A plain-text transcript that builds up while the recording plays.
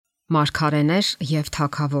Մարգարեներ եւ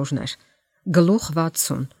թագավորներ։ Գլուխ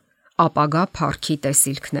 60։ Ապագա Փառքի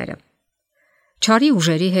տեսիլքները։ Չարի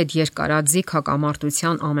ուժերի հետ երկարաձիգ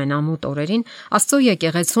հակամարտության ամենամութ օրերին Աստծո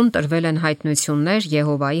եկեղեցուն տրվել են հայտնություններ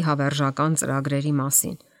Եհովայի հավերժական ծրագրերի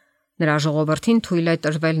մասին։ Նրա ժողովրդին թույլ է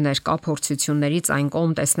տրվել ներկա փորձություններից այն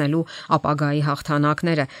կողմ տեսնելու ապագայի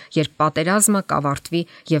հաղթանակները, երբ պատերազմը կավարտվի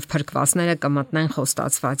եւ փրկվածները կմտնեն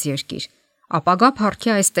խոստացված երկիր։ Ապագա Փառքի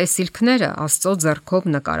այս տեսիլքները, Աստծո ձեռքով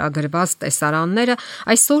նկարագրված տեսարանները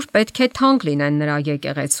այսօր պետք է թանկ լինեն նրա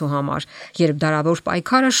եկեղեցու համար, երբ դարավոր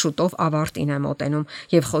պայքարը շուտով ավարտին է մոտենում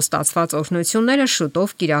եւ խոստացված օրհնությունները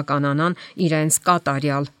շուտով կիրականանան իրենց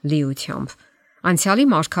կատարյալ լիությամբ։ Անցյալի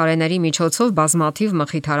մարգարեների միջոցով բազմաթիվ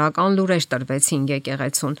մխիթարական լուրեր տրվեցին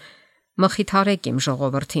եկեղեցուն։ Մխիթարեք իմ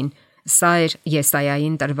ժողովրդին։ Սա էր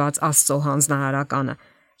Եսայային տրված Աստծո հանձնարարականը։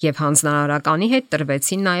 Եվ հանձնարարականի հետ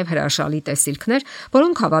տրվեցին նաև հրաշալի տեսիլքներ,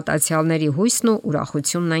 որոնք հավատացյալների հույսն ու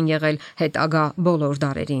ուրախությունն են եղել հետագա բոլոր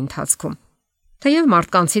դարերի ընթացքում։ Թեև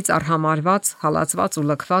մարդկանցից արհամարված, հալածված ու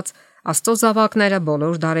լքված Աստծո զավակները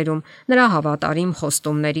բոլոր դարերում նրա հավատարիմ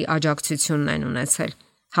խոստումների աջակցությունն են ունեցել։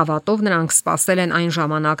 Հավատով նրանք սպասել են այն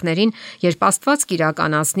ժամանակներին, երբ Աստված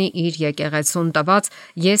կիրականացնի իր եկեղեցուն տված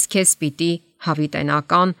 «Ես քեզ պիտի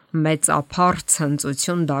հավիտենական մեծափառ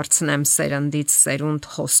ցնծություն դարձնեմ սերնդից սերունդ»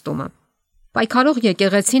 խոստումը։ Պայքարող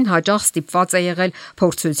եկեղեցին հաճախ ստիպված է եղել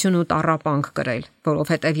փորձություն ու տառապանք կրել,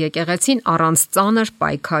 որովհետև եկեղեցին առանց ծանր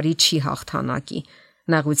պայքարի չի հաղթանակի։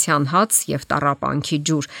 Նեղության հաց եւ տառապանքի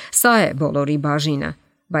ջուր, սա է բոլորի բաժինը,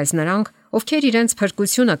 բայց նրանք, ովքեր իրենց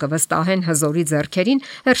փրկությունը կվստահեն հզորի ձեռքերին,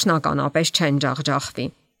 վերջնականապես չեն ջախջախվի։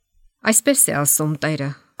 Այսպես է ասում Տերը,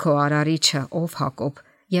 քո արարիչը, ով Հակոբ,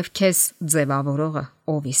 եւ քեզ ձևավորողը,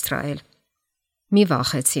 ով Իսրայել։ Մի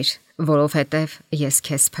վախեցիր, որովհետև ես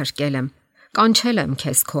քեզ փրկել եմ, կանչել եմ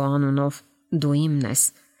քեզ քո անունով, դու իմն ես։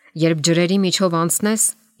 Երբ ջրերի միջով անցնես,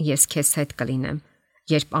 ես քեզ հետ կլինեմ։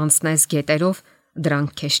 Երբ անցնես գետերով,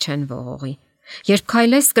 դրանք քեզ չեն ողողի։ Երբ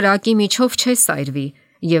քայլես կրակի միջով, չես այրվի,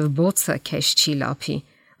 եւ բոցը քեզ չի լափի,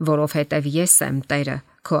 որովհետև ես եմ Տերը,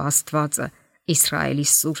 քո Աստվածը, Իսրայելի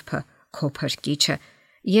Սուրբը, քո Փրկիչը։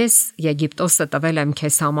 Ես Եգիպտոսը տվել եմ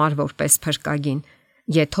քեզ համար որպես փրկագին,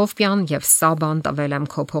 Եթովպիան եւ Սաբան տվել եմ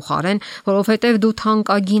քո փոխարեն, որովհետև դու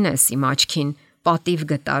թանկագին ես իմ աչքին, պատիվ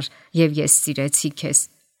գտար եւ ես սիրեցի քեզ։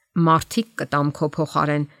 Մարդիկ կտամ քո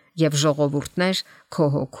փոխարեն եւ ժողովուրդներ քո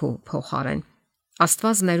հոգու փոխարեն։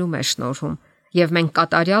 Աստված ներում է շնորհում, եւ մենք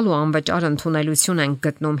կատարյալ ու անվճար ընդունելություն ենք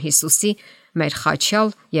գտնում Հիսուսի, մեր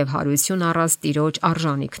խաչյալ եւ հարություն առած Տիրոջ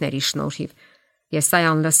արժանինքների շնորհիվ։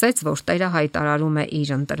 Եսայան լսեց, որ Տերը հայտարարում է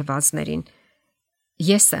իր ընտրվածներին.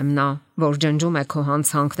 Ես եմ նա, որ ջնջում է քո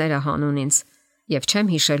հանցանքները հանուն ինձ, եւ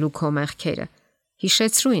չեմ հիշելու քո մեղքերը։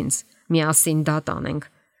 Հիշեցրու ինձ, միասին դա տանենք։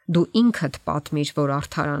 Դու ինքդ պատմիր, որ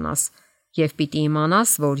արդարանաս, եւ պիտի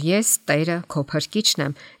իմանաս, որ ես Տերը քո Փրկիչն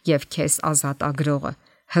եմ եւ քեզ ազատագրողը,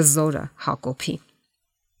 հզորը Հակոբի։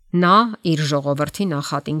 Նա իր ժողովրդի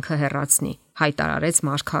նախատինքը հեռացնի, հայտարարեց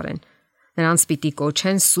մարգարեն։ Նրանց պիտի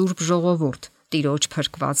կոչեն Սուրբ ժողովուրդ, Տիրոջ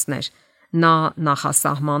փրկվածներ։ Նա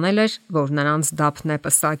նախասահմանել էր, որ նրանց դափն է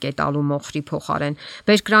պսակ է տալու մոխրի փոխարեն,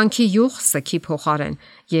 բերկրանքի յուղ սքի փոխարեն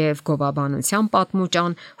եւ գովաբանության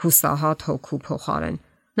պատմուճան հուսահատ հոգու փոխարեն։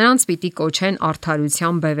 Նրանց պիտի կոչեն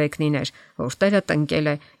արդարության բևեկնիներ, որ Տերը տնկել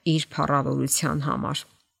է իր փառավորության համար։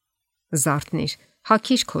 Զարթնիր,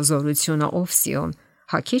 հագիր քո զորությունը, ով Սիոն,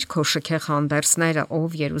 հագիր քո շքեղ հանդերձները,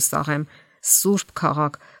 ով Երուսաղեմ, Սուրբ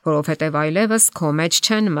քաղաք, որովհետև այլևս քո մեջ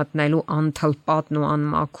չեն մտնելու անթլպատն ու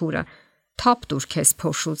անմաքուրը։ Թափ տուր քեզ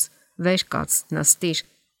փոշուց, վեր կաց, նստիր,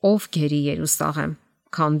 ով գերի Երուսաղեմ,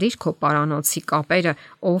 քանդիր քո պարանոցի կապերը,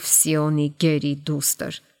 ով Սիոնի գերի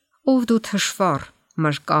դուստր։ Ով դու թշվառ,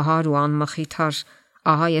 մրկահար ու անմխիթար,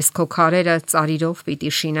 ահա ես քո քարերը ծարիրով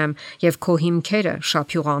պիտի շինեմ եւ քո հիմքերը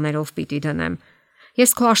շափյուղաներով պիտի դնեմ։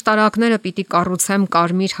 Ես քո աշտարակները պիտի կառուցեմ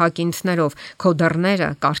կարմիր հակինթներով, քո դռները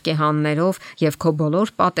կարկեհաններով եւ քո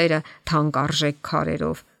բոլոր պատերը թանկարժեք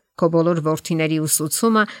քարերով։ Քո բոլոր որդիների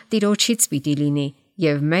ուսուցումը Տիրոջից պիտի լինի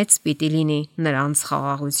եւ մեծ պիտի լինի նրանց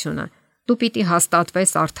խաղաղությունը։ Դու պիտի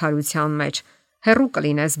հաստատվես արդարության մեջ, հեռու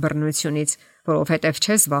կլինես բռնությունից, որովհետև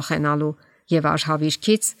չես վախենալու, եւ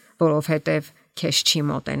արհավիրքից, որովհետև քեզ չի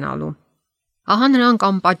մոտենալու։ Ահա նրանք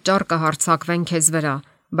անպատճառ կհարձակվեն քեզ վրա,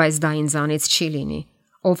 բայց դա ինձանից չի լինի։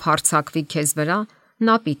 Ով հարձակվի քեզ վրա,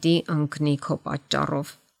 նա պիտի ընկնի քո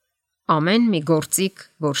պատճառով։ Ամեն մի գործիք,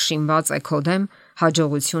 որ շինված է քո դեմ,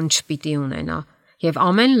 հաջողություն չպիտի ունենա, եւ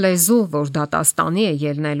ամեն լեզու, որ դատաստանի է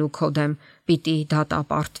ելնելու քո դեմ, պիտի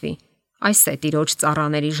դատապարտվի։ Այս է Տիրոջ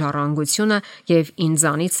ծառաների ժառանգությունը եւ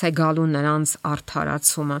ինձանից է գալու նրանց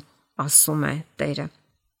արդարացումը, ասում է Տերը։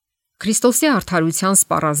 Քրիստոսի արդարության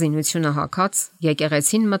սպառազինությունը հագած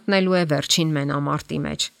եկեղեցին մտնելու է վերջին մենամարտի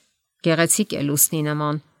մեջ։ Գեղեցիկ է լուսնի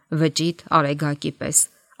նման, վճիտ արեգակի պես,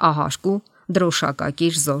 ահարկու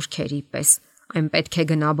դրոշակակիր զորքերի պես։ Այն պետք է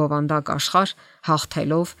գնա բովանդակ աշխարհ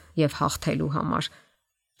հաղթելով եւ հաղթելու համար։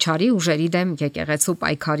 Չարի ուժերի դեմ եկեղեցու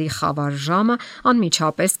պայքարի խավար ժամը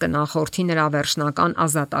անմիջապես կնախորդի նրա վերջնական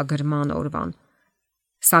ազատագրման օրվան։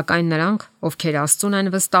 Սակայն նրանք, ովքեր Աստծուն են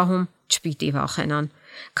վստահում, չպիտի վախենան,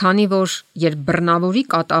 քանի որ երբ բռնավորի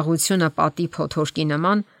կատաղությունը պատի փոթորկի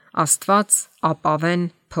նման, Աստված ապավեն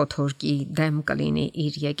փոթորկի դեմ կլինի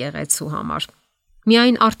իր եկեղեցու համար։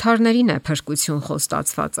 Միայն արդարներին է փրկություն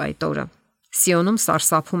խոստացված այդ օրը։ Սիոնում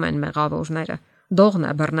սարսափում են մեղավորները, դողն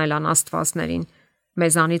է բռնել անաստվածներին։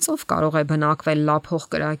 Մեզանից ով կարող է բնակվել լափող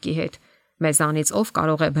կրակի հետ, մեզանից ով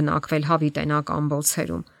կարող է բնակվել հավիտենական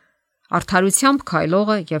բոցերում։ Արդարությամբ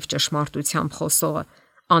քայլողը եւ ճշմարտությամբ խոսողը,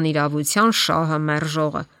 անիրավության շահը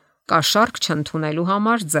մերժողը, կաշառք չընդունելու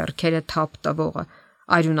համար ձեռքերը թափ տվողը,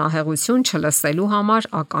 արյունահեղություն չլսելու համար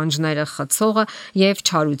ականջները խցողը եւ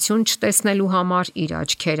չարություն չտեսնելու համար իր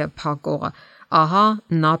աչքերը փակողը, ահա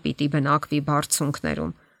նա պիտի բնակվի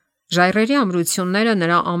բարձունքներում։ Ժայռերի ամրությունները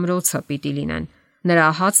նրա ամրոցը պիտի լինեն, նրա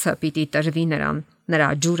հացը պիտի տրվի նրան, նրա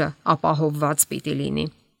ջուրը ապահովված պիտի լինի։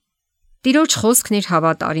 Տիրոջ խոսքն իր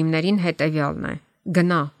հավատարիմներին հետևյալն է.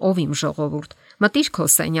 գնա, ով իմ ժողովուրդ, մտիր քո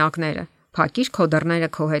սենյակները, փակիր քո դռները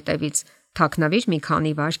քո հետևից, թաքնվիր մի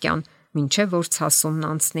քանի վայրկյան, մինչև որ ցասումն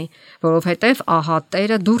անցնի, որովհետև ահա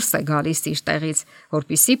Տերը դուրս է գալիս իր տեղից,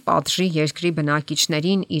 որպիսի պատժի երկրի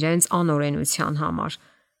բնակիչներին իրենց անօրենության համար։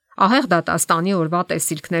 Ահեղ դատաստանի օրվա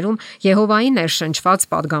տեսիլքներում Եհովայի ներշնչված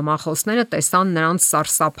պատգամախոսները տեսան նրանց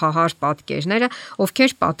սարսափահար պատկերները,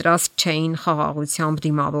 ովքեր պատրաստ չէին խաղաղությամբ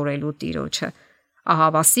դիմավորելու Տիրոջը։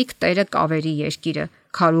 Ահավասիկ Տերը կավերի երկիրը,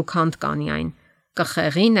 քարուքանդ կանի այն,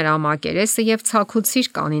 կխեղի նրա մակերեսը եւ ցաքուցիր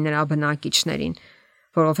կանի նրա բնակիչներին,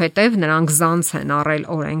 որովհետև նրանք զանց են առել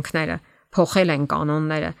օրենքները, փոխել են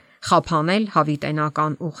կանոնները, խափանել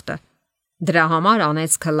հավիտենական ուխտը։ Դրա համար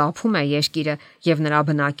անեծքը լափում է երկիրը եւ նրա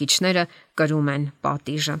բնակիչները կրում են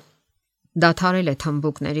պատիժը։ Դադարել է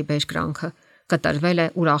թմբուկների բերկրանքը, կտրվել է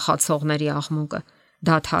ուրախացողների աղմուկը,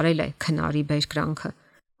 դադարել է քնարի բերկրանքը։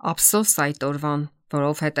 Ափսոս այդ օրվան,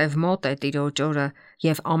 որովհետև մոտ է Տիրոջ օրը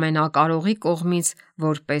եւ ամենակարողի կողմից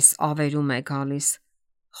որպես ավերում է գալիս։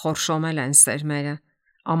 Խորշոմել են սերմերը,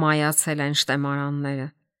 ամայացել են շտեմարանները,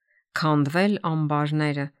 քանդվել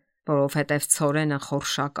ամբարները, որովհետև ցորենը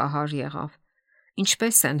խորշակահար եղավ։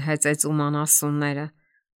 Ինչպես են հեծեծում անասունները,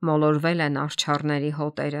 մոլորվել են արջառների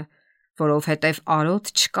հոտերը, որովհետև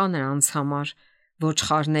արոտ չկա նրանց համար,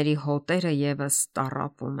 ոչխարների հոտերը եւս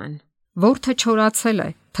տառապում են։ Որդը չորացել է,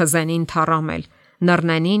 թզենին թառամել,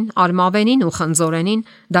 նռնենին, արմավենին ու խնձորենին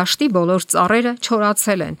դաշտի բոլոր ծառերը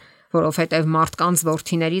չորացել են, որովհետև մարդկանց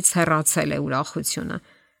որդիներից հեռացել է ուրախությունը։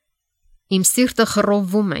 Իմ սիրտը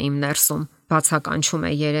խռովվում է իմ ներսում, բացականչում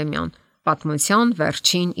է Երեմյան, պատմության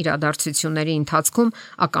վերջին իրադարձությունների ընթացքում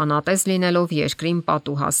ականատես լինելով երկրին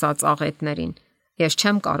պատուհասած աղետներին։ Ես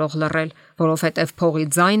չեմ կարող լռել, որովհետև փողի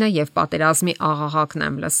ձայնը եւ պատերազմի աղաղակն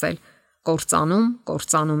եմ լսել։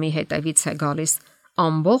 Կործանումի հետևից է գալիս,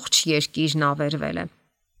 ամբողջ երկիրն ավերվել է։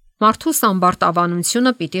 Մարդուս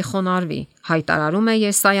ամբարտավանությունը պիտի խոնարհվի, հայտարարում է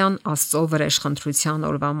Եսայան Աստծո վրեժխնդրության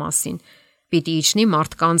օրվա մասին։ Պիտի իջնի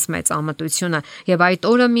մարդկանց մեծամտությունը եւ այդ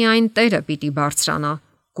օրը միայն Տերը պիտի բարձրանա,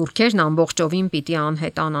 կուրքերն ամբողջովին պիտի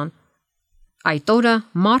անհետանան։ Այդ օրը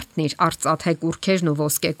մարդն իր արծաթե կուրքերն ու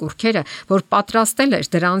ոսկե կուրքերը, որ պատրաստել էր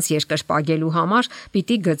դրանց երկրպագելու համար,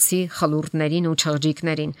 պիտի գցի խլուրդներին ու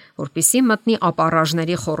չղջիկներին, որpիսի մտնի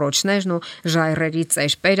ապառաժների խոռոչներն ու ժայռերի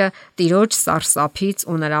ծերպերը Տիրոջ սարսափից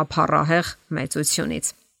ու նրա փառահեղ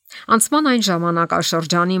մեծությունից։ Անցման այն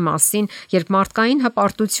ժամանակաշրջանի մասին, երբ մարդկային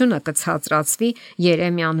հպարտությունը կցածրացվի,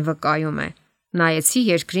 Երեմյան վկայում է. նայեցի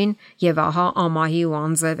երկրին եւ ահա ամահի ու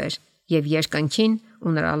անձև էր, եւ երկնքին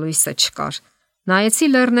ու նրա լույսը չկար։ Նայեցի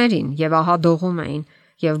լեռներին եւ ահա դողում էին,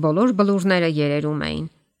 եւ բոլոր բլուրները երերում էին։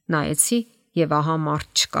 Նայեցի եւ ահա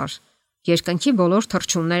մարդ չկար։ Երկնքի բոլոր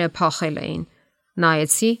թռչունները փախել էին։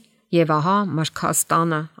 Նայեցի եւ ահա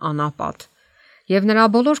մրգաստանը անապատ։ Եվ նրա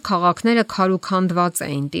բոլոր քաղաքները քարուքանդված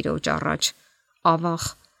էին Տիրոջ առաջ։ Ավաղ,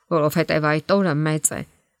 որովհետև այդ օրը մեծ է,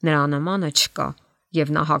 նրա նմանը չկա,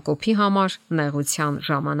 եւ նա Հակոբի համար նեղության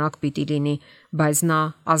ժամանակ պիտի լինի, բայց նա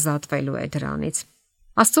ազատվելու է դրանից։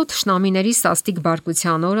 Աստծո թշնամիների սաստիկ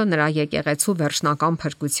բարկության օրը նրա եկեղեցու վերջնական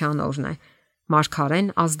փրկության օրն է։ Մարգարեն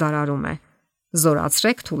ազդարարում է.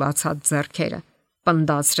 զորացրեք թուլացած ձեռքերը,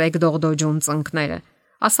 պնդացրեք դողդոջուն ծնկները,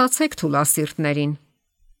 ասացեք թուլասիրտներին,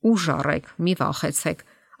 ուժ առեք, մի վախեցեք,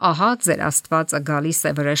 ահա ձեր Աստվածը գալիս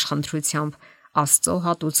է վրեժխնդրությամբ, Աստծո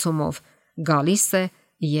հատուցումով, գալիս է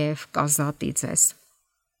եւ կազատի ձեզ։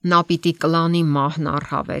 Նա պիտի կլանի մահն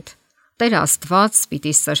առհավետ։ Տեր Աստված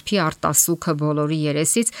պիտի սրբի արտասուքը բոլորի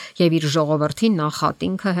երեսից եւ իր ժողովրդին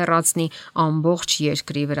նախատինքը հեռացնի ամբողջ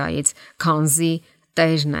երկրի վրայից, քանզի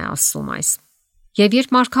Տերն է ասում այս։ Եվ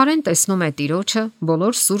երբ Մարգարեն տեսնում է Տիրոջը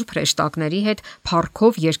բոլոր սուրբ հրեշտակների հետ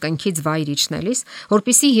փառքով երկնքից վայր իջնելիս,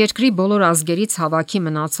 որpիսի երկրի բոլոր ազգերից հավաքի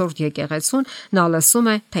մնացորդ եկեղեցուն, նա լսում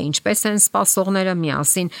է, թե ինչպես են սպասողները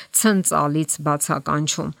միասին ցնծալից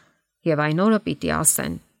բացականչում։ Եվ այն օրը պիտի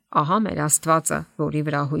ասեն. ահա մեր Աստվածը, որի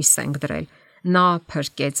վրա հույս ենք դրել, նա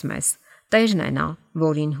փրկեց մեզ, Տերն է նա,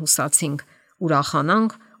 որին հուսացինք,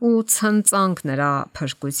 ուրախանանք ու ցնծանք նրա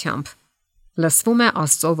փրկությամբ։ Լսվում է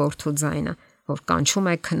Աստծո որդու ձայնը, որ կանչում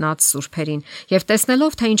է քնած սուրբերին, եւ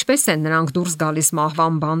տեսնելով, թե ինչպես են նրանք դուրս գալիս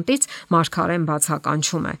մահվան բանտից, Մարգարեն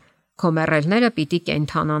բացականչում է. քո մեռելները պիտի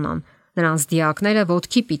կենդանանան, նրանց դիակները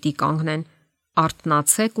ոտքի պիտի կանգնեն։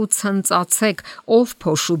 Արթնացեք ու ցնծացեք, ով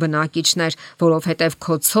փոշու բնակիչներ, որովհետև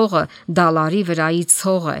քո ցողը դալարի վրայի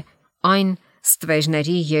ցող է, այն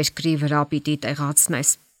ստվերների երկրի վրա պիտի տեղացնես։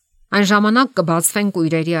 Այն ժամանակ կբացվեն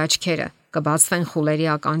կույրերի աչքերը, կբացվեն խուլերի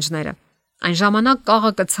ականջները։ Այն ժամանակ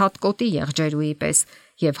կաղը կցատկոտի եղջերուի պես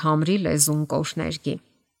եւ համրի լեզուն կորներգի։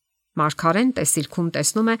 Մարգարեն տեսիլքում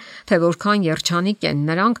տեսնում է, թե որքան երջանիկ են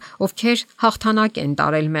նրանք, ովքեր հաղթանակ են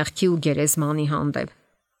տարել մեղքի ու գերեզմանի հանդեպ։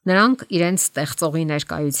 Նրանք իրենց ստեղծողի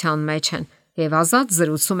ներկայության մեջ են եւ ազատ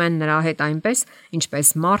զրուցում են նրա հետ այնպես, ինչպես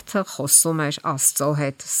մարդը խոսում էր Աստծո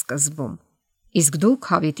հետ սկզբում։ Իսկ դուք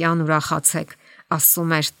հավիտյան ուրախացեք,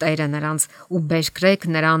 ասում էր Տերը նրանց, ու բերկրեք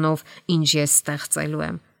նրանով, ինչ ես ստեղծելու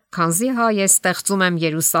եմ։ Քանզի հա ես ստեղծում եմ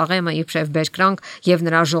Երուսաղեմը իբրև բերկրանք եւ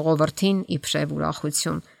նրա ժողովրդին իբրև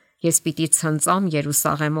ուրախություն։ Ես պիտի ցնծամ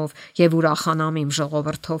Երուսաղեմով եւ ուրախանամ իմ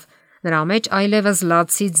ժողովրդով։ Նրա մեջ այլևս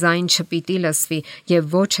լացի ձայն չպիտի լսվի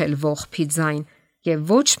եւ ոչ էլ ողբի ձայն, եւ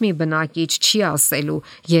ոչ մի բնակիչ չի ասելու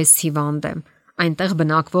ես հիվանդ եմ։ Այնտեղ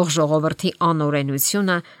բնակվող ժողովրդի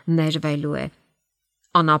անօրենությունը ներվելու է։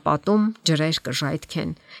 Անապատում ջրեր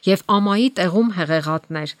կժայթքեն եւ ամայի տեղում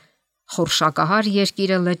հեղեղատներ։ Խորշակահար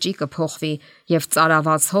երկիրը լճի կփոխվի եւ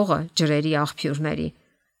ծարաված հողը ջրերի աղբյուրների։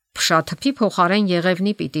 Փշաթփի փոխարեն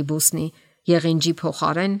եղևնի պիտի բուսնի, եղինջի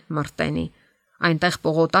փոխարեն մրտենի։ Այնտեղ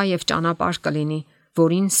պողոտա եւ ճանապարհ կլինի,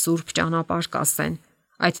 որին սուրբ ճանապարհ կասեն։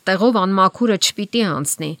 Այդ տեղով անմաքուրը չպիտի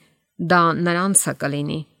անցնի, դա նրանցը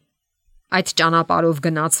կլինի։ Այդ ճանապարհով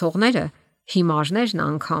գնացողները հիմարներն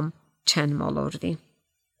անգամ չեն մոլորվի։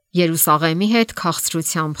 Երուսաղեմի հետ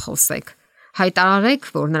քաղցրությամբ խոսեք։ Հայտարարեք,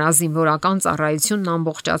 որ նրա զինվորական ծառայությունն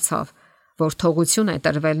ամբողջացավ, որ թողություն է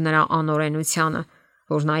տրվել նրա անօրենությանը,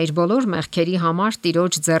 որ նա իր բոլոր մեղքերի համար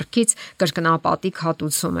Տիրոջ ձեռքից կրկնապատիկ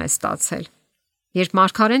հատուցում է ստացել։ Երբ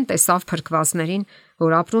Մարգարեն տեսավ փրկվածներին,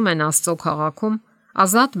 որ ապրում են Աստծո քաղաքում,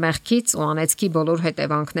 ազատ մեղքից ու անեծքի բոլոր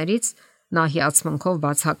հետևանքներից, նա հիացմունքով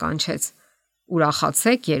բացականչեց.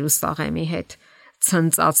 ուրախացեք Երուսաղեմի հետ,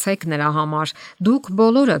 ցնծացեք նրա համար, դուք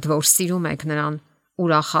բոլորդ, որ սիրում եք նրան,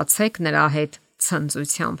 ուրախացեք նրա հետ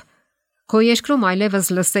ցնծությամբ։ Քո երկրում այլևս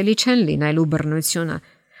լսելի չեն լինելու բռնությունը,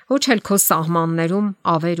 ոչ էլ քո սահմաններում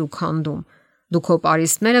ավեր ու քանդում։ Դու քո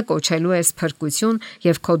պարիսպները կոչելու ես փրկություն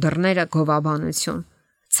եւ քո դռները գովաբանություն։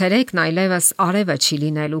 Ցերեկն այլևս արևը չի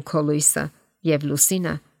լինելու քո լույսը եւ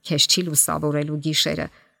լուսինը քեզ չի լուսավորելու գիշերը,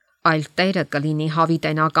 այլ Տերը կլինի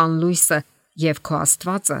հավիտենական լույսը եւ քո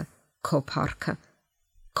Աստվածը քո փառքը։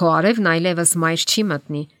 Քո արևն այլևս մայր չի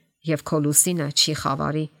մտնի եւ քո լուսինը չի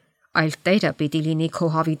խավարի, այլ Տերը պիտի լինի քո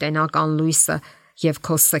հավիտենական լույսը եւ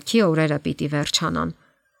քո սքի օրերը պիտի վերջանան։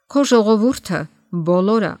 Քո ժողովուրդը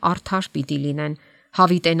բոլորը արդար պիտի լինեն,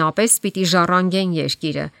 հավիտենապես պիտի ժառանգեն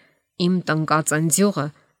երկիրը, իմ տնկած ընձյուղը,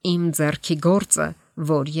 իմ ձեռքի գործը,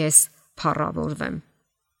 որ ես փառավորվեմ։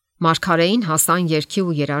 Մարգարեին հասան երգի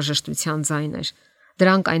ու երաժշտության ձայներ։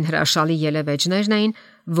 Դրանք այն հրաշալի ելևէջներն էին,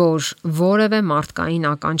 որ որևէ մարդկային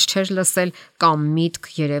ականջ չէր լսել կամ միտք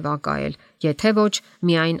երևակայել, եթե ոչ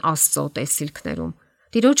միայն Աստծո տեսիլքներում։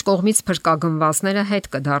 Տիրոջ կողմից փրկագնվածները հետ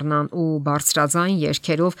կդառնան ու բարձրաձայն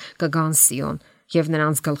երգերով կգան Սիոն, եւ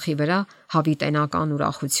նրանց գլխի վրա հավիտենական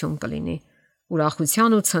ուրախություն կլինի։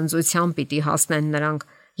 Ուրախության ու ցնծության պիտի հասնեն նրանք,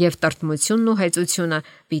 եւ տրտմությունն ու հեծությունը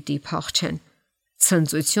պիտի փախչեն։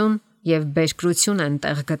 Ցնծություն եւ բերկրություն են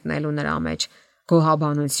տեղ գտնելու նրա մեջ,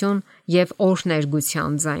 գոհաբանություն եւ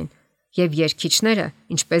օրհներգության ձայն, եւ երգիչները,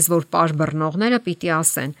 ինչպես որ պար բռնողները պիտի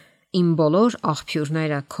ասեն. իմ բոլոր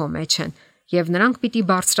աղբյուրները քո մեջ են, եւ նրանք պիտի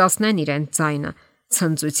բարձրացնեն իրենց ձայնը,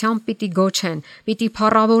 ցնծությամբ պիտի գոչեն, պիտի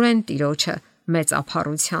փառավորեն Տիրոջը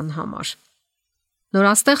մեծափառության համար։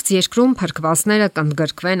 Նորաստեղծ երկրում փրկվածները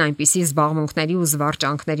կընդգրկվեն այնպիսի զբաղմունքների ու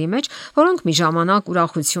զվարճանքների մեջ, որոնք մի ժամանակ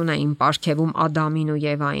ուրախություն էին պարգևում Ադամին ու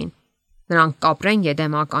Եվային։ Նրանք կապրեն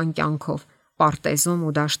եդեմական կյանքով, պարտեզում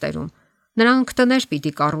ու դաշտերում։ Նրանք տներ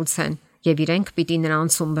պիտի կառուցեն եւ իրենք պիտի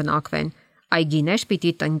նրանցում բնակվեն, այգիներ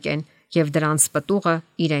պիտի տնկեն եւ դրանց պտուղը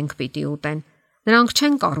իրենք պիտի ուտեն։ Նրանք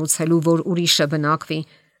չեն կառուցելու, որ ուրիշը բնակվի,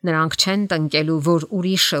 նրանք չեն տնկելու, որ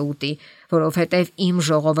ուրիշը ուտի, որովհետև իմ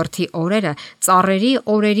ժողովրդի օրերը ծառերի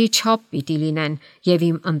օրերի չափ պիտի լինեն եւ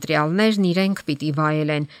իմ ընտրյալներն իրենք պիտի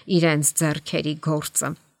վայելեն իրենց ձեռքերի գործը։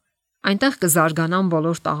 Այնտեղ կզարգանան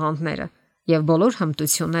բոլոր տաղանդները եւ բոլոր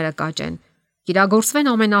հմտությունները կաճեն։ Կիրագործվեն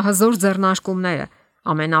ամենահզոր ձեռնարկումները,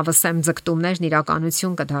 ամենավսեմ ձգտումներն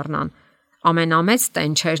իրականություն կդառնան, ամենամեծ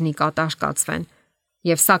տենչերն ի կատար կացվեն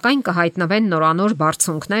եւ սակայն կհայտնվեն նորանոր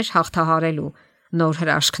բարձունքներ հաղթահարելու, նոր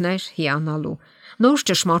հրաշքներ հիանալու, նոր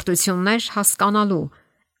ճշմարտություններ հասկանալու,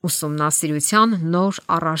 ուսումնասիրության նոր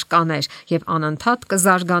առարկաներ եւ անընդհատ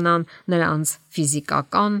կզարգանան նրանց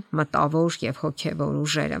ֆիզիկական, մտավոր եւ հոգեվոր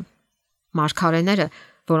ուժերը։ Մարգարեները,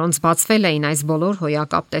 որոնց բացվել էին այս բոլոր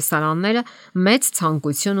հոյակապ տեսարանները, մեծ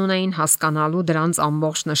ցանկություն ունեին հասկանալու դրանց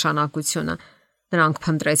ամբողջ նշանակությունը։ Նրանք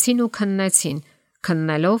փնտրեցին ու քննեցին,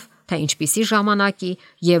 քննելով, թե ինչպիսի ժամանակի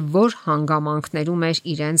եւ որ հանգամանքներում էր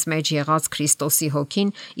իրենց մեջ եղած Քրիստոսի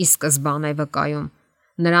հոգին ի սկզբանե վկայում։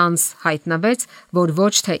 Նրանց հայտնվեց, որ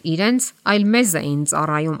ոչ թե իրենց, այլ մեզ էին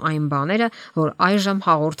ծառայում այն բաները, որ այժմ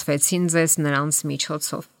հաղորդվեցին ձեզ նրանց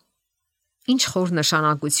միջոցով։ Ինչ խոր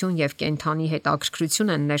նշանակություն եւ կենթանի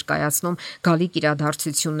հետաքրքրություն են ներկայացնում գալիք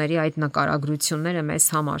իրադարձությունների այդ նկարագրությունները մեզ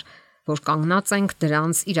համար, որ կանգնած ենք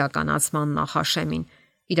դրանց իրականացման նախաշեմին։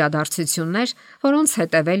 Իրադարձություններ, որոնց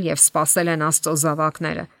հետևել եւ սпасել են Աստծո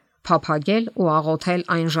զավակները, փափագել ու աղոթել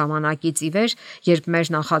այն ժամանակից ի վեր, երբ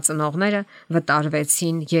մեր նախածնողները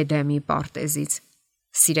վտարվեցին Եդեմի պարտեզից։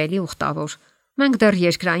 Սիրելի ուխտավոր, մենք դեռ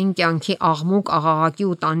երկրային կյանքի աղմուկ, աղաղակի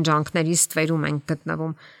ու տանջանքների ստվերում ենք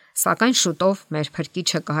գտնվում, սակայն շուտով մեր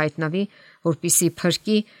փրկիչը կհայտնվի, որպիսի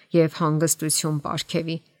փրկի եւ հանգստություն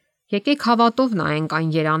ապարգևի։ Եկեք հավատով նայենք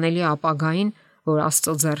այն երանելի ապագային, որ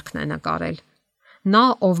Աստծո ձեռքն է նկարել։ Նա,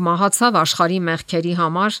 ով մահացավ աշխարհի մեղքերի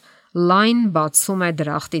համար, լայն բացում է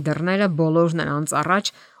դրախտի դռները բոլոր նրանց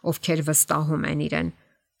առաջ, ովքեր վստահում են իրեն։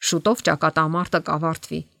 Շուտով ճակատամարտը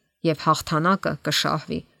կավարտվի եւ հաղթանակը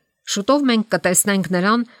կշահվի։ Շուտով մենք կտեսնենք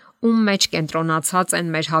նրան, ում մեջ կենտրոնացած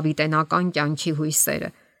են մեր հավիտենական կյանքի հույսերը,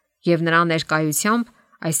 եւ նրա ներկայությամբ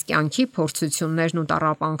այս կյանքի փորձություններն ու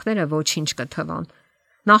տառապանքները ոչինչ կթվան։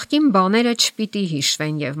 Նախկին բաները չպիտի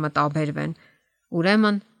հիշվեն եւ մտաբերվեն։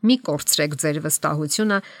 Ուրեմն մի կորցրեք ձեր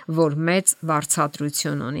վստահությունը, որ մեծ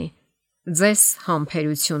վարձատրություն ունի։ Ձեզ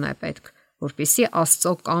համբերություն է պետք, որպեսզի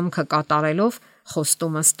Աստծո կամքը կատարելով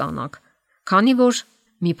խոստումը ստանաք, քանի որ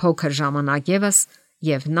մի փոքր ժամանակ եւս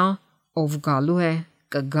եւ նա, ով գալու է,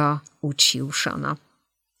 կգա ու չի ուշանա։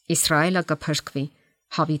 Իսրայելը կփրկվի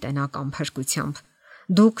հավիտենական փրկությամբ։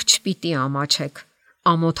 Դուք չպիտի ամաչեք,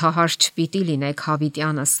 ամոթահար չպիտի լինեք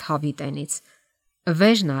հավիտյանս հավիտենից։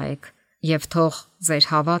 Վեր նայեք եւ թող ձեր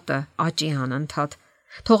հավատը աճի անընդհատ։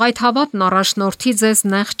 Թող այդ հավատն առաջնորդի ձեզ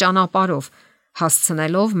նեղ ճանապարհով,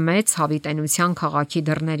 հասցնելով մեծ հավիտենության քաղաքի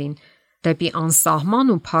դռներին, դեպի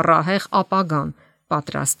անսահման ու փառահեղ ապագան,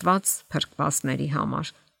 պատրաստված փրկվածների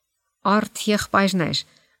համար։ Արդ եղբայրներ,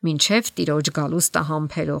 մինչև Տիրոջ գալուստը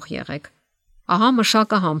համբերող եղեք։ Ահա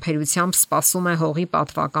մշակը համբերությամբ սպասում է հողի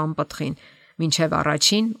պատվական պտղին, մինչև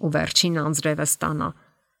առաջին ու վերջին անձրևը ստանա։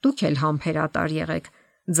 Դուք էլ համբերատար եղեք,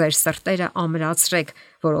 ձեր սրտերը ամրացրեք,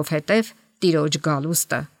 որովհետև Տիրոջ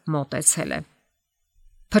գալուստը մոտեցել է։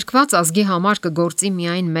 Փրկված ազգի համար կգործի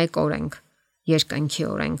միայն մեկ օրենք, երկնքի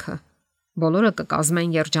օրենքը։ Բոլորը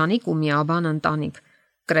կկազմեն երջանիկ ու միաբան ընտանիք,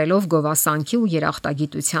 կրելով գովասանքի ու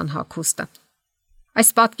երախտագիտության հագուստը։ Այս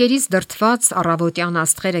պատկերից դրդված առավոտյան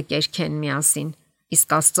աստղերը կերքեն միասին,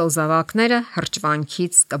 իսկ Աստծո զավակները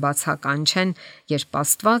հրճվանքից կբացականչեն, երբ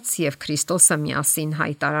Աստված եւ Քրիստոսը միասին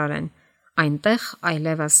հայտարարեն. այնտեղ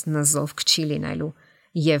այլևս նզովք չի լինելու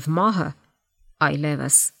եւ մահը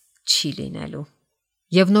այլևս չի լինելու։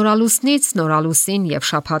 Եվ նորալուսնից նորալուսին եւ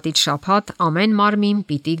շաբաթից շաբաթ ամեն մարմին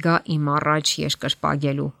պիտի գա իմ առաջ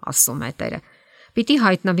երկրպագելու, ասում է Տերը։ Պիտի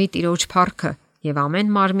հայտնվի Տիրոջ փառքը եւ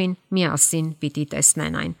ամեն մարմին միասին պիտի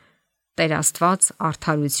տեսնեն այն։ Տեր Աստված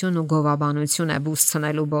արդարություն ու գովաբանություն է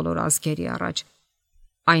բուսցնելու բոլոր ազգերի առաջ։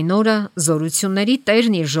 Այն օրը զորությունների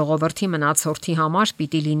Տերն իր ժողովրդի մնացորդի համար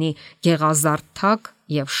պիտի լինի գեղազարդ թակ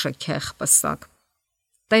եւ շքեղ պսակ։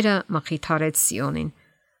 Տերը մխիթարեց Սիոնին,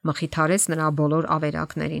 մխիթարեց նրա բոլոր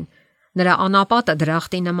ավերակներին, նրա անապատը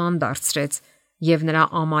դրախտի նման դարձրեց եւ նրա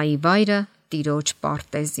ամայի վայրը Տիրոջ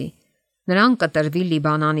պարտեզի։ Նրան կտրվի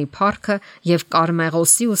Լիբանանի փառքը եւ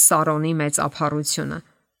Կարմեղոսի ու Սարոնի մեծափառությունը։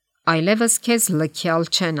 Այլևս քեզ լքյալ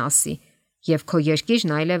չեն ասի եւ քո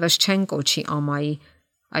երկիրն այլևս չեն կոչի ամայի,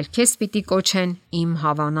 այլ քեզ պիտի կոչեն իմ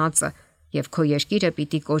հավանածը եւ քո երկիրը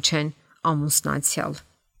պիտի կոչեն ամուսնացյալ։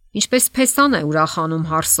 Ինչպես փեսան է ուրախանում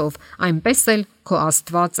հարսով, այնպես էլ քո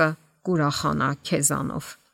Աստվածը կուրախանա քեզանով։